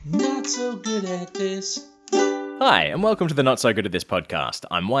so good at this. Hi, and welcome to the Not So Good at This podcast.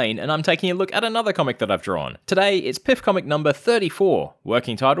 I'm Wayne, and I'm taking a look at another comic that I've drawn. Today, it's Piff comic number 34,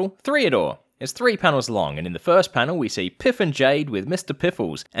 working title, Threador. It's 3 panels long, and in the first panel we see Piff and Jade with Mr.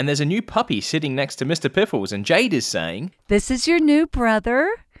 Piffles, and there's a new puppy sitting next to Mr. Piffles, and Jade is saying, "This is your new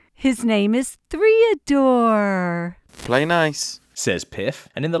brother. His name is Threador." Play nice, says Piff,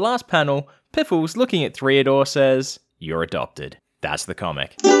 and in the last panel, Piffles, looking at Threador, says, "You're adopted." That's the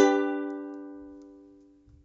comic.